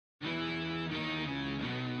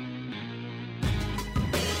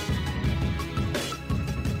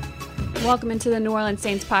Welcome into the New Orleans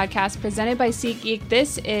Saints podcast presented by SeatGeek.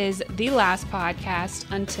 This is the last podcast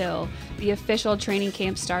until the official training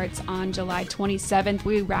camp starts on July 27th.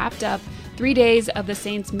 We wrapped up 3 days of the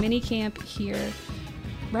Saints mini camp here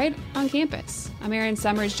right on campus. I'm Erin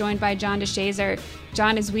Summers, joined by John DeShazer.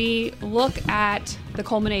 John, as we look at the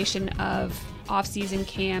culmination of off-season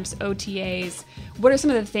camps, OTAs, what are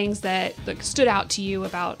some of the things that stood out to you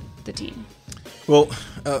about the team? Well,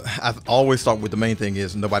 I've always thought with the main thing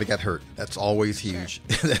is nobody got hurt. That's always huge,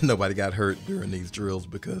 sure. That nobody got hurt during these drills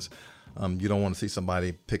because you don't want to see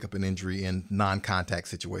somebody pick up an injury in non-contact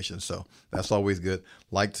situations. So that's always good.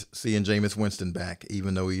 Liked seeing Jameis Winston back,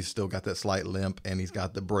 even though he's still got that slight limp and he's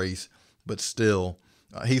got the brace, but still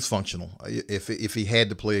he's functional. If he had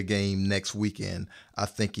to play a game next weekend, I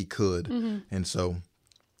think he could. Mm-hmm. And so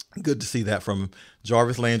good to see that from him.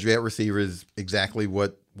 Jarvis Landry at receiver is exactly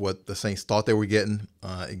what the Saints thought they were getting,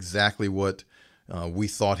 exactly what we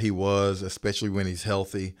thought he was, especially when he's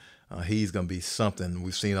healthy. He's going to be something.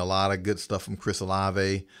 We've seen a lot of good stuff from Chris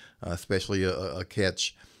Olave, especially a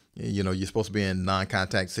catch. You know, you're supposed to be in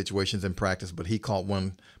non-contact situations in practice, but he caught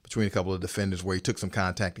one between a couple of defenders where he took some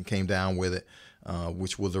contact and came down with it,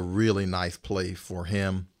 which was a really nice play for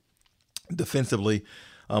him. Defensively,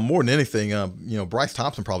 more than anything, Bryce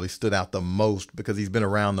Thompson probably stood out the most because he's been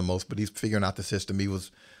around the most, but he's figuring out the system. He was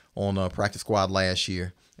on a practice squad last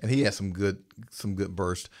year, and he had some good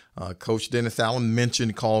bursts. Coach Dennis Allen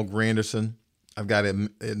mentioned Carl Granderson. I've got to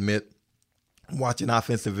admit, watching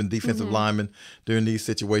offensive and defensive linemen during these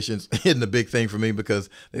situations isn't a big thing for me because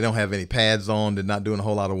they don't have any pads on. They're not doing a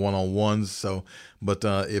whole lot of one-on-ones. So, but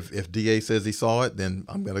if DA says he saw it, then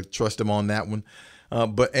I'm going to trust him on that one.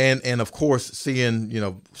 But of course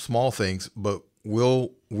seeing small things, but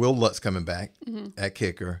Will Lutz coming back at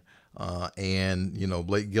kicker, and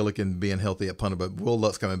Blake Gillikin being healthy at punter, but Will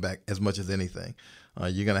Lutz coming back as much as anything.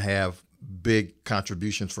 You're going to have big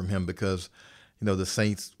contributions from him because the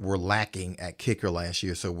Saints were lacking at kicker last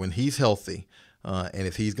year. So when he's healthy, and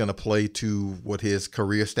if he's going to play to what his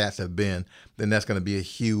career stats have been, then that's going to be a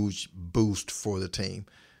huge boost for the team.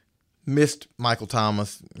 Missed Michael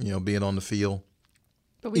Thomas, being on the field.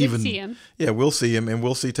 But we did see him. Yeah, we'll see him, and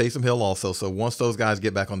we'll see Taysom Hill also. So once those guys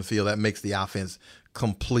get back on the field, that makes the offense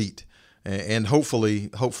complete. And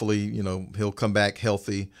hopefully, he'll come back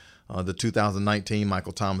healthy. The 2019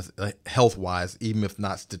 Michael Thomas, health-wise, even if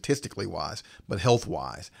not statistically wise, but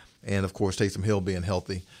health-wise. And, of course, Taysom Hill being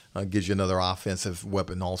healthy gives you another offensive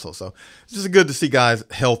weapon also. So it's just good to see guys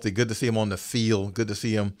healthy, good to see them on the field, good to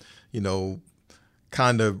see them,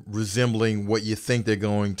 kind of resembling what you think they're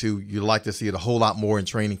going to. You like to see it a whole lot more in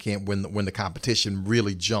training camp when the competition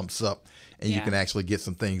really jumps up and you can actually get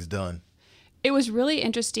some things done. It was really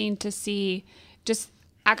interesting to see just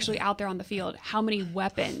actually out there on the field how many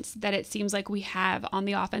weapons that it seems like we have on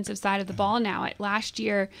the offensive side of the ball now. Last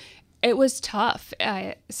year, it was tough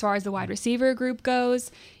as far as the wide receiver group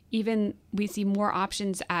goes. Even we see more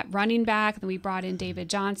options at running back. Then we brought in David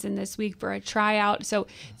Johnson this week for a tryout. So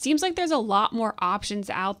it seems like there's a lot more options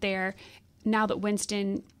out there now that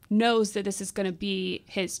Winston knows that this is going to be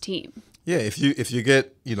his team. Yeah, if you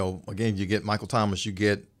get, again, you get Michael Thomas, you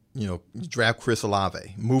get, you draft Chris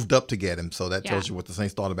Olave, moved up to get him. So that tells you what the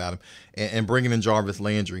Saints thought about him. And bringing in Jarvis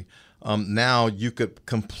Landry. Now you could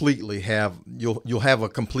completely have, you'll have a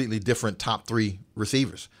completely different top three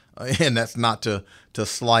receivers. And that's not to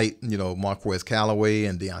slight, Marquez Callaway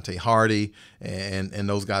and Deontay Hardy and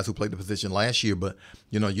those guys who played the position last year. But,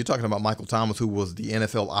 you're talking about Michael Thomas, who was the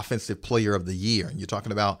NFL Offensive Player of the Year. And you're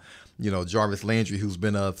talking about, Jarvis Landry, who's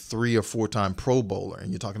been a 3 or 4 time Pro Bowler.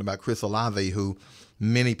 And you're talking about Chris Olave, who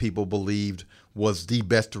many people believed was the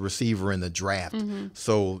best receiver in the draft.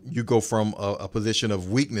 So you go from a position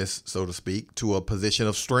of weakness, so to speak, to a position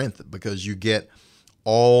of strength because you get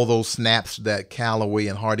all those snaps that Callaway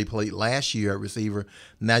and Hardy played last year at receiver.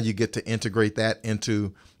 Now you get to integrate that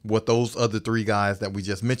into what those other 3 guys that we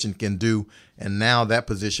just mentioned can do. And now that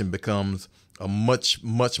position becomes a much,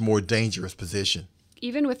 much more dangerous position.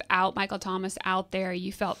 Even without Michael Thomas out there,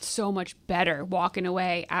 you felt so much better walking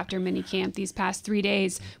away after minicamp these past 3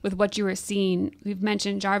 days with what you were seeing. We've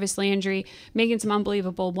mentioned Jarvis Landry making some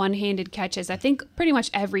unbelievable one-handed catches. I think pretty much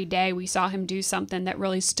every day we saw him do something that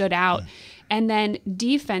really stood out. And then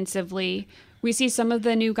defensively, we see some of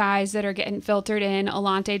the new guys that are getting filtered in.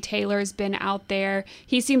 Alontae Taylor's been out there.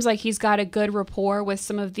 He seems like he's got a good rapport with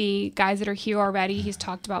some of the guys that are here already. He's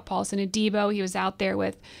talked about Paulson Adebo. He was out there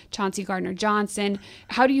with Chauncey Gardner-Johnson.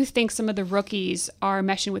 How do you think some of the rookies are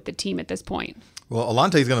meshing with the team at this point? Well,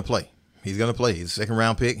 Alontae's going to play. He's going to play. He's a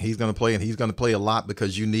second-round pick. He's going to play, and he's going to play a lot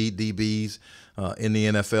because you need DBs in the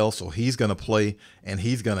NFL. So he's going to play, and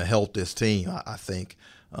he's going to help this team, I think.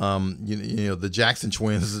 You know the Jackson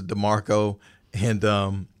twins, DeMarco and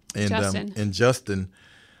Justin. And Justin.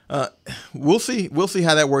 We'll see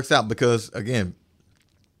how that works out because again,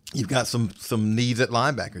 you've got some needs at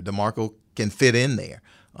linebacker. DeMarco can fit in there.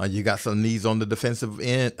 You got some needs on the defensive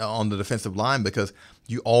line because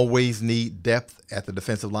you always need depth at the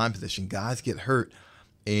defensive line position. Guys get hurt,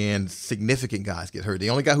 and significant guys get hurt. The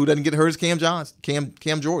only guy who doesn't get hurt is Cam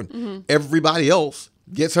Jordan. Mm-hmm. Everybody else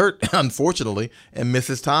gets hurt, unfortunately, and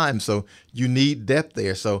misses time. So you need depth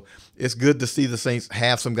there. So it's good to see the Saints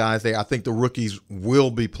have some guys there. I think the rookies will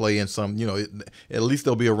be playing some. You know, at least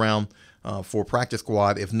they'll be around for practice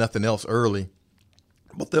squad, if nothing else, early.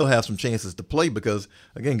 But they'll have some chances to play because,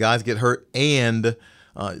 again, guys get hurt and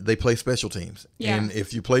they play special teams. Yeah. And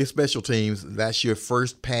if you play special teams, that's your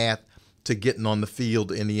first path to getting on the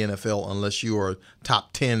field in the NFL unless you are a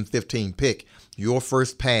top 10, 15 pick. Your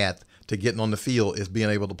first path to getting on the field is being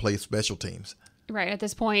able to play special teams. Right. At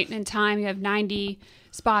this point in time, you have 90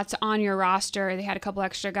 spots on your roster. They had a couple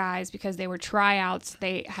extra guys because they were tryouts.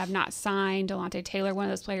 They have not signed. Delonte Taylor, one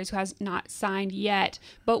of those players who has not signed yet,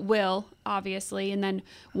 but will, obviously. And then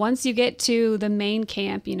once you get to the main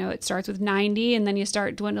camp, you know, it starts with 90, and then you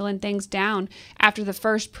start dwindling things down. After the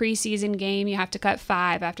first preseason game, you have to cut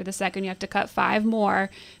 5. After the second, you have to cut 5 more.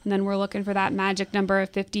 And then we're looking for that magic number of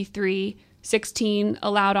 53, 16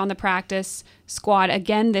 allowed on the practice squad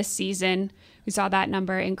again this season. We saw that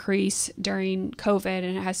number increase during COVID,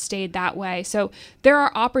 and it has stayed that way. So there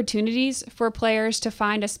are opportunities for players to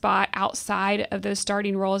find a spot outside of those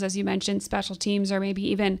starting roles, as you mentioned, special teams or maybe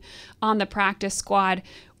even on the practice squad.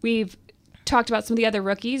 We've talked about some of the other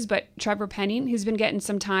rookies, but Trevor Penning, who's been getting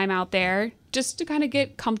some time out there just to kind of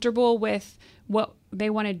get comfortable with what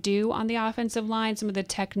they want to do on the offensive line, some of the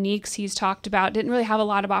techniques he's talked about. Didn't really have a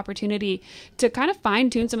lot of opportunity to kind of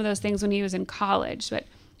fine-tune some of those things when he was in college, but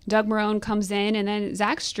Doug Marrone comes in, and then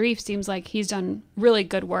Zach Strief seems like he's done really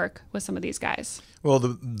good work with some of these guys. Well,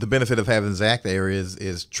 the benefit of having Zach there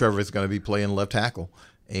is Trevor's going to be playing left tackle,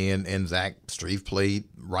 and Zach Strief played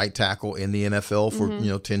right tackle in the NFL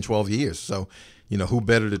for 10, 12 years. So, who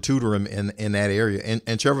better to tutor him in that area?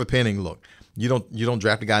 And Trevor Penning, look, you don't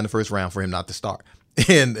draft a guy in the first round for him not to start.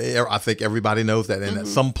 And I think everybody knows that. And at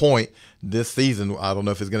some point this season, I don't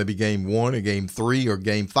know if it's going to be game 1 or game 3 or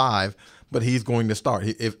game 5, but he's going to start.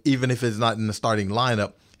 Even if it's not in the starting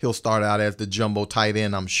lineup, he'll start out as the jumbo tight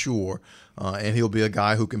end, I'm sure. And he'll be a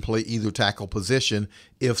guy who can play either tackle position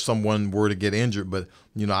if someone were to get injured. But,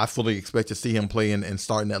 I fully expect to see him playing and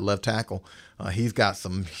starting at left tackle. He's got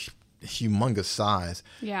some humongous size.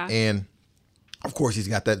 Yeah. And, of course, he's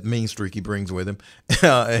got that mean streak he brings with him.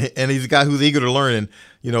 And he's a guy who's eager to learn. And,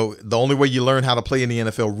 the only way you learn how to play in the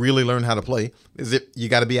NFL, really learn how to play, is if you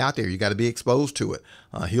got to be out there. You got to be exposed to it.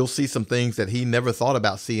 He'll see some things that he never thought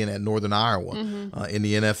about seeing at Northern Iowa in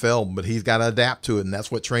the NFL, but he's got to adapt to it. And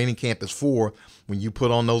that's what training camp is for. When you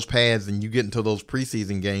put on those pads and you get into those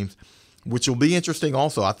preseason games, which will be interesting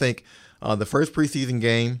also. I think the first preseason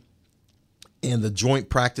game and the joint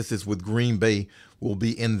practices with Green Bay will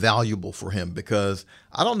be invaluable for him because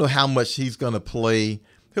I don't know how much he's going to play.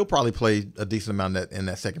 He'll probably play a decent amount in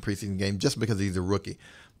that second preseason game just because he's a rookie.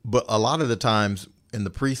 But a lot of the times in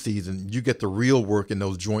the preseason, you get the real work in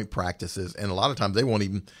those joint practices. And a lot of times they won't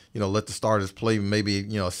even, let the starters play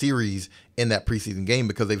maybe, a series in that preseason game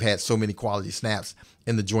because they've had so many quality snaps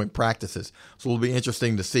in the joint practices. So it'll be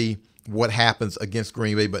interesting to see what happens against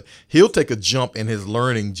Green Bay. But he'll take a jump in his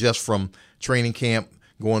learning just from training camp,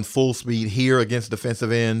 going full speed here against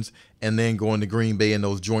defensive ends, and then going to Green Bay in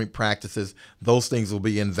those joint practices. Those things will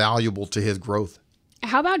be invaluable to his growth.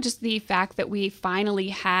 How about just the fact that we finally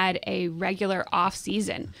had a regular off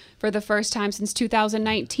season for the first time since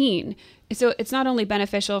 2019? So it's not only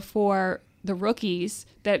beneficial for the rookies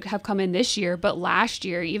that have come in this year, but last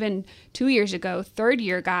year, even 2 years ago,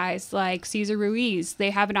 third-year guys like Cesar Ruiz, they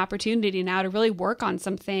have an opportunity now to really work on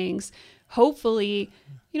some things. Hopefully,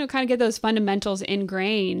 kind of get those fundamentals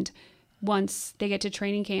ingrained once they get to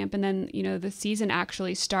training camp and then, the season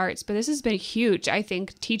actually starts. But this has been huge, I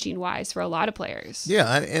think, teaching-wise for a lot of players.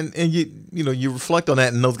 Yeah, and you reflect on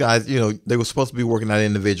that, and those guys, they were supposed to be working out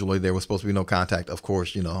individually. There was supposed to be no contact. Of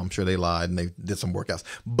course, I'm sure they lied and they did some workouts.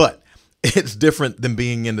 But it's different than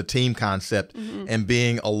being in the team concept and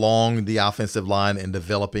being along the offensive line and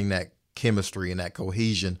developing that chemistry and that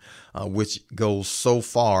cohesion, which goes so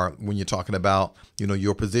far when you're talking about,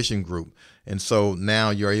 your position group. And so now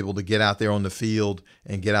you're able to get out there on the field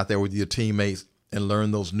and get out there with your teammates and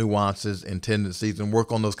learn those nuances and tendencies and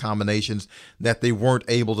work on those combinations that they weren't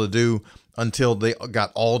able to do until they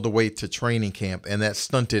got all the way to training camp. And that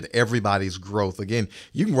stunted everybody's growth. Again,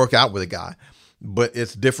 you can work out with a guy, but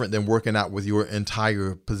it's different than working out with your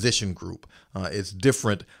entire position group. It's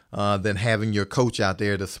different than having your coach out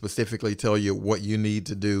there to specifically tell you what you need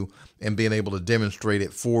to do and being able to demonstrate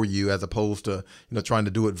it for you, as opposed to trying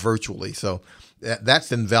to do it virtually. So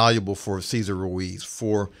that's invaluable for Cesar Ruiz,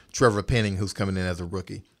 for Trevor Penning, who's coming in as a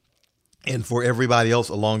rookie, and for everybody else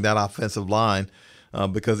along that offensive line.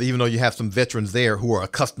 Because even though you have some veterans there who are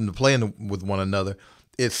accustomed to playing with one another,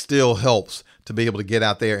 it still helps to be able to get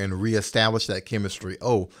out there and reestablish that chemistry.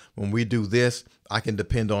 Oh, when we do this, I can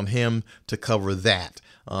depend on him to cover that.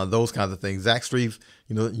 Those kinds of things. Zach Strief,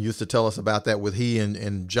 used to tell us about that with he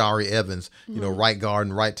and Jari Evans, right guard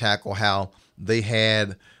and right tackle, how they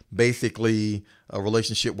had basically a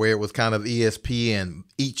relationship where it was kind of ESPN.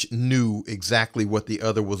 Each knew exactly what the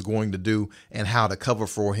other was going to do and how to cover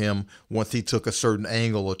for him once he took a certain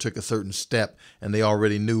angle or took a certain step, and they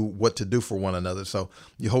already knew what to do for one another. So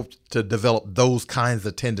you hope to develop those kinds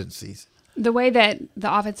of tendencies. The way that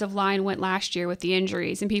the offensive line went last year with the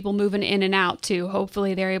injuries and people moving in and out too,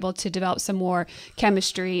 hopefully they're able to develop some more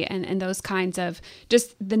chemistry and those kinds of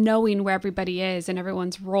just the knowing where everybody is and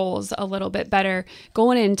everyone's roles a little bit better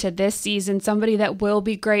going into this season. Somebody that will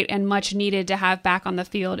be great and much needed to have back on the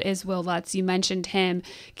field is Will Lutz. You mentioned him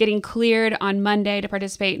getting cleared on Monday to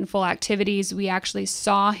participate in full activities. We actually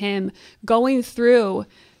saw him going through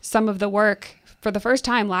some of the work for the first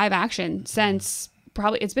time live action since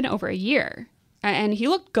probably it's been over a year, and he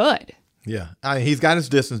looked good. Yeah, he's got his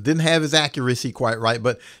distance, didn't have his accuracy quite right,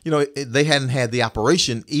 but they hadn't had the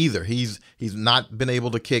operation either. He's not been able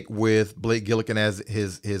to kick with Blake Gillikin as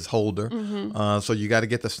his holder, so you got to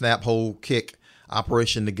get the snap, hold, kick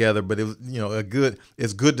operation together. But it was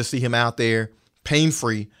it's good to see him out there pain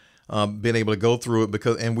free, being able to go through it,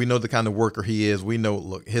 and we know the kind of worker he is. We know,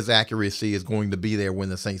 look, his accuracy is going to be there when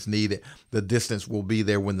the Saints need it. The distance will be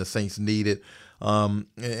there when the Saints need it.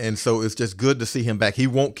 And so it's just good to see him back. He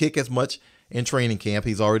won't kick as much in training camp.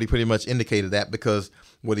 He's already pretty much indicated that, because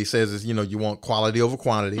what he says is, you want quality over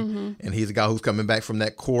quantity. And he's a guy who's coming back from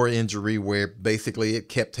that core injury where basically it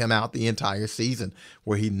kept him out the entire season,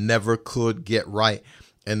 where he never could get right.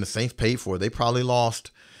 And the Saints paid for it. They probably lost,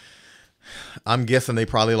 I'm guessing they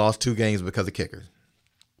probably lost 2 games because of kickers.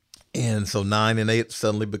 And so 9-8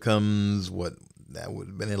 suddenly becomes what? That would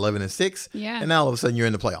have been 11-6. Yeah. And now all of a sudden you're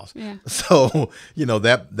in the playoffs. Yeah. So,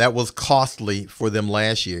 that was costly for them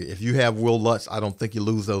last year. If you have Will Lutz, I don't think you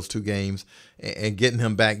lose those 2 games. And getting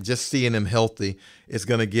him back, just seeing him healthy, is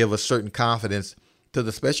going to give a certain confidence to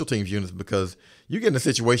the special teams units, because you get in a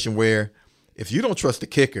situation where if you don't trust the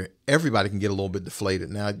kicker, everybody can get a little bit deflated.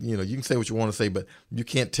 Now, you can say what you want to say, but you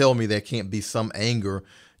can't tell me there can't be some anger,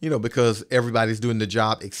 because everybody's doing the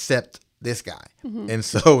job except this guy. And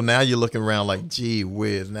so now you're looking around like, gee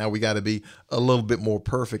whiz, now we got to be a little bit more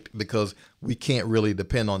perfect, because we can't really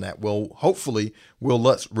depend on that. Well, hopefully Will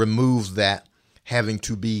Lutz removes that having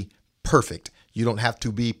to be perfect. You don't have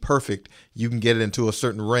to be perfect. You can get it into a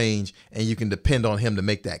certain range, and you can depend on him to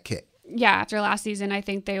make that kick. Yeah, after last season, I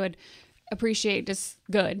think they would appreciate just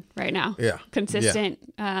good right now. Yeah. Consistent.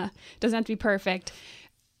 Yeah. Doesn't have to be perfect.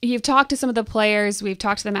 You've talked to some of the players. We've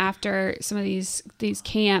talked to them after some of these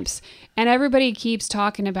camps, and everybody keeps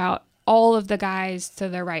talking about all of the guys to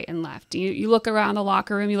their right and left. You look around the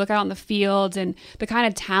locker room, you look out on the field, and the kind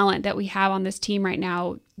of talent that we have on this team right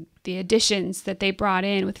now, the additions that they brought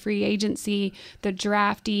in with free agency, the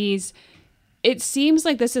draftees, it seems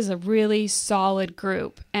like this is a really solid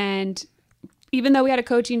group. And even though we had a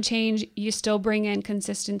coaching change, you still bring in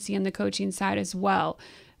consistency on the coaching side as well.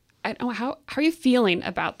 I don't know, how are you feeling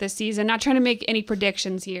about this season? Not trying to make any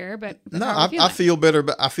predictions here, but no, I feel better.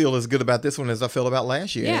 But I feel as good about this one as I felt about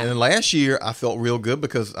last year. Yeah. And last year I felt real good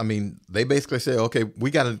because they basically said, okay,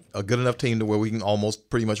 we got a good enough team to where we can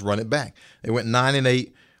almost pretty much run it back. They went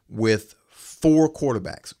 9-8 with 4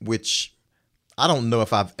 quarterbacks, which I don't know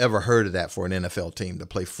if I've ever heard of that for an NFL team, to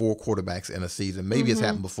play 4 quarterbacks in a season. Maybe it's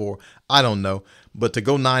happened before. I don't know. But to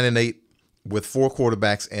go 9-8 with 4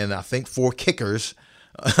 quarterbacks and I think 4 kickers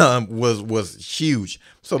was huge.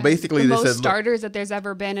 So basically, the they most said starters that there's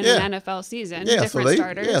ever been in an NFL season. Yeah, different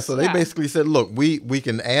starters. So they basically said, look, we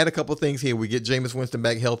can add a couple of things here. We get Jameis Winston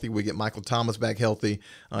back healthy. We get Michael Thomas back healthy.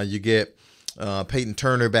 You get Peyton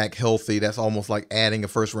Turner back healthy. That's almost like adding a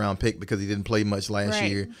first-round pick because he didn't play much last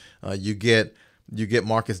year. You get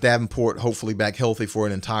Marcus Davenport hopefully back healthy for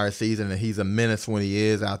an entire season, and he's a menace when he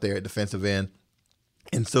is out there at defensive end.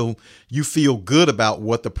 And so you feel good about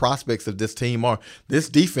what the prospects of this team are. This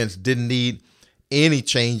defense didn't need any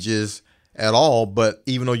changes at all, but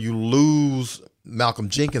even though you lose Malcolm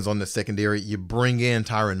Jenkins on the secondary, you bring in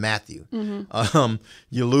Tyrann Mathieu.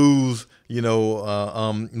 You lose,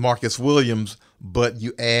 Marcus Williams, but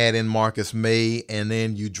you add in Marcus May, and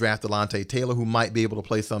then you draft Alontae Taylor, who might be able to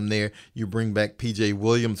play some there. You bring back P.J.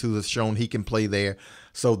 Williams, who has shown he can play there.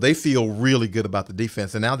 So they feel really good about the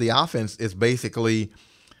defense. And now the offense is basically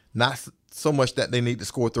not so much that they need to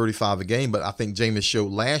score 35 a game, but I think Jameis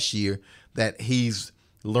showed last year that he's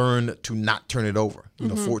learned to not turn it over.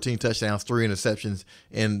 14 touchdowns, 3 interceptions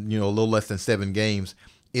in, a little less than 7 games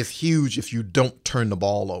is huge if you don't turn the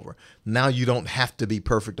ball over. Now you don't have to be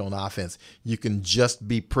perfect on offense. You can just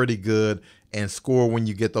be pretty good and score when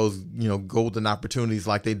you get those, golden opportunities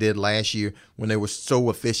like they did last year when they were so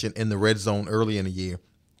efficient in the red zone early in the year.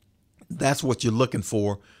 That's what you're looking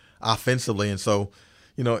for offensively. And so,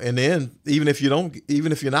 and then even if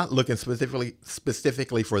you're not looking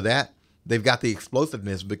specifically for that, they've got the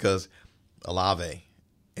explosiveness because Olave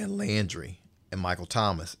and Landry and Michael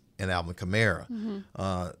Thomas and Alvin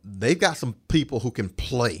Kamara, they've got some people who can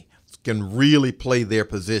really play their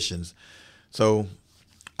positions. So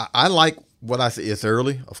I like what I see. It's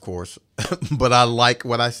early, of course, but I like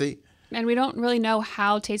what I see. And we don't really know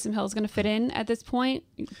how Taysom Hill is going to fit in at this point.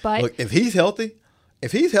 But look, if he's healthy,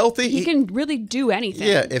 he can really do anything.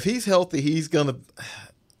 Yeah, if he's healthy, he's gonna.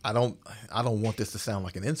 I don't want this to sound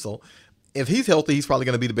like an insult. If he's healthy, he's probably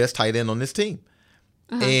going to be the best tight end on this team,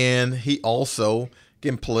 and he also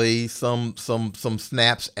can play some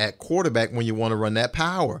snaps at quarterback when you want to run that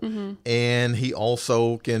power, and he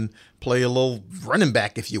also can play a little running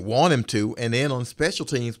back if you want him to. And then on special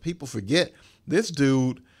teams, people forget this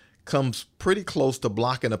dude comes pretty close to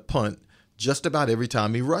blocking a punt just about every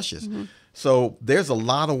time he rushes. So there's a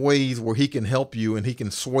lot of ways where he can help you and he can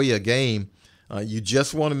sway a game. You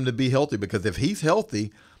just want him to be healthy, because if he's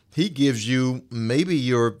healthy, he gives you maybe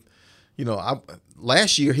your,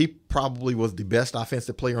 last year he probably was the best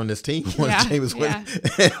offensive player on this team when Jameis went.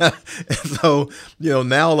 So,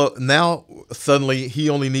 now suddenly he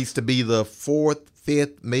only needs to be the 4th,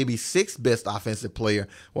 5th, maybe 6th best offensive player.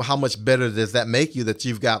 Well, how much better does that make you that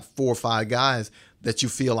you've got 4 or 5 guys that you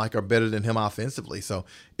feel like are better than him offensively? So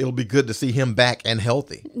it'll be good to see him back and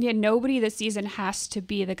healthy. Yeah, nobody this season has to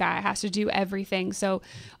be the guy, has to do everything. So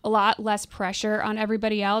a lot less pressure on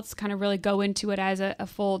everybody else, kind of really go into it as a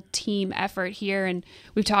full team effort here. And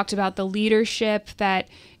we've talked about the leadership that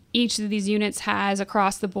each of these units has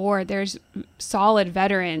across the board. There's solid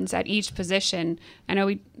veterans at each position. I know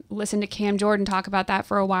we listened to Cam Jordan talk about that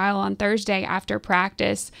for a while on Thursday after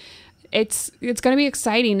practice. It's going to be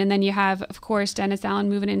exciting. And then you have, of course, Dennis Allen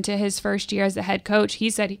moving into his first year as the head coach. He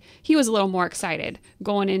said he was a little more excited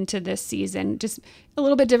going into this season. Just a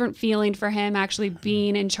little bit different feeling for him actually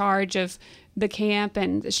being in charge of the camp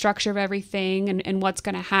and the structure of everything and what's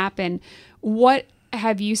going to happen. What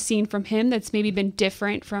have you seen from him that's maybe been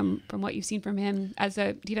different from what you've seen from him as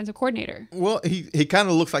a defensive coordinator? Well, he kind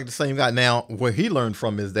of looks like the same guy. Now, where he learned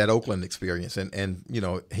from is that Oakland experience.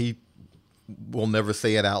 And he will never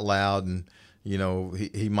say it out loud, and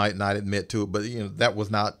he might not admit to it, but that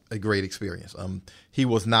was not a great experience. He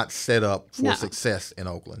was not set up for success in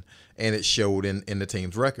Oakland, and it showed in the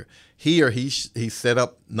team's record. Here he's set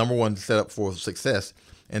up, number one, set up for success,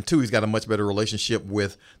 and 2, he's got a much better relationship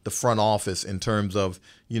with the front office in terms of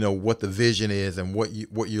what the vision is and what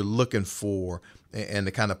you're looking for and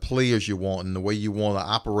the kind of players you want and the way you want to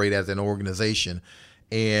operate as an organization.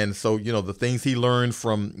 And so, the things he learned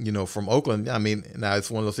from Oakland, I mean, now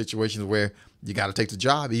it's one of those situations where you got to take the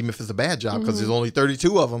job, even if it's a bad job, because there's only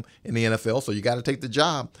 32 of them in the NFL. So you got to take the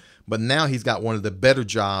job. But now he's got one of the better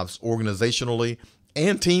jobs organizationally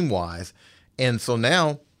and team-wise. And so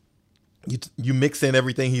now you mix in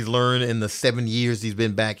everything he's learned in the 7 years he's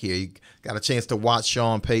been back here. You got a chance to watch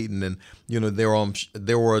Sean Payton, and,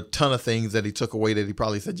 there were a ton of things that he took away that he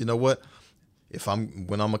probably said, you know what,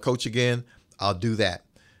 when I'm a coach again, I'll do that.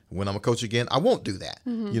 When I'm a coach again, I won't do that.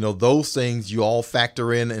 Those things you all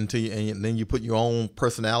factor in and then you put your own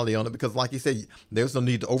personality on it, because like you said, there's no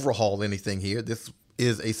need to overhaul anything here. This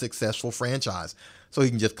is a successful franchise. So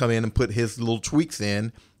he can just come in and put his little tweaks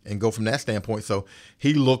in and go from that standpoint. So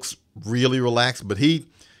he looks really relaxed, but he,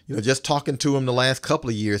 just talking to him the last couple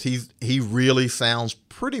of years, he really sounds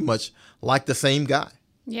pretty much like the same guy.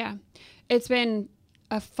 Yeah. It's been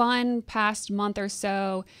a fun past month or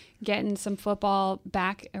so, getting some football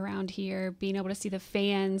back around here, being able to see the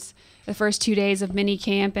fans the first 2 days of mini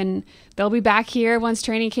camp, and they'll be back here once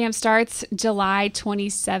training camp starts July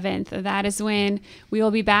 27th. That is when we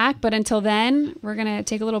will be back. But until then, we're going to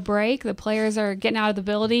take a little break. The players are getting out of the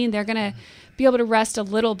building. They're going to be able to rest a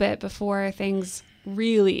little bit before things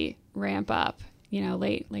really ramp up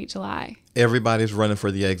late July. Everybody's running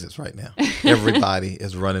for the exits right now. Everybody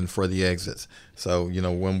is running for the exits. So,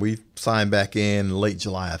 when we sign back in late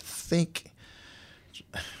July,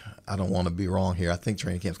 I don't want to be wrong here. I think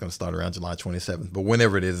training camp's going to start around July 27th. But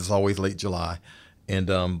whenever it is, it's always late July.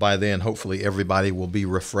 And by then, hopefully, everybody will be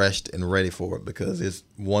refreshed and ready for it because it's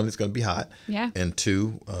going to be hot. Yeah. And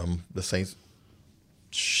two, the Saints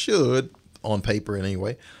should, on paper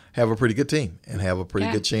anyway, have a pretty good team and have a pretty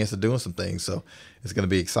good chance of doing some things. So it's going to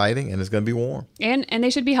be exciting and it's going to be warm. And they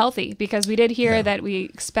should be healthy because we did hear that we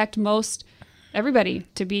expect everybody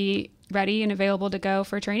to be ready and available to go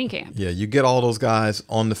for training camp. Yeah, you get all those guys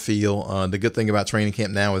on the field. The good thing about training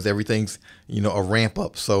camp now is everything's, a ramp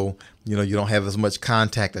up. So, you don't have as much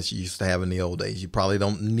contact as you used to have in the old days. You probably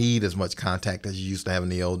don't need as much contact as you used to have in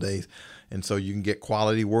the old days. And so you can get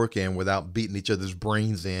quality work in without beating each other's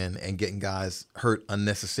brains in and getting guys hurt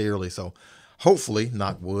unnecessarily. So hopefully,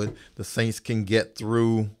 knock wood, the Saints can get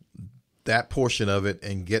through that portion of it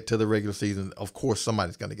and get to the regular season. Of course,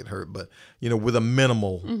 somebody's going to get hurt, but, with a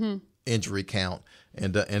minimal injury count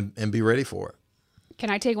and be ready for it. Can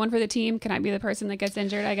I take one for the team? Can I be the person that gets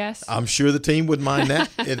injured, I guess? I'm sure the team would mind that.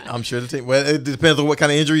 I'm sure the team. Well, it depends on what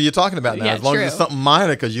kind of injury you're talking about now. Yeah, as long true. as it's something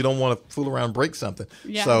minor, because you don't want to fool around and break something.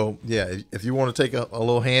 Yeah. So, if you want to take a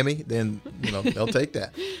little hammy, then, they'll take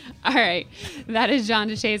that. All right. That is John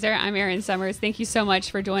DeShazer. I'm Erin Summers. Thank you so much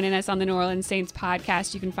for joining us on the New Orleans Saints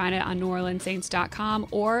podcast. You can find it on NewOrleansSaints.com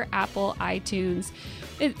or Apple iTunes.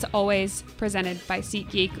 It's always presented by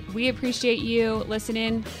SeatGeek. We appreciate you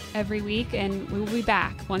listening every week, and we will be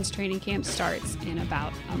back once training camp starts in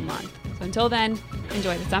about a month. So until then,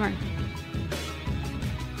 enjoy the summer.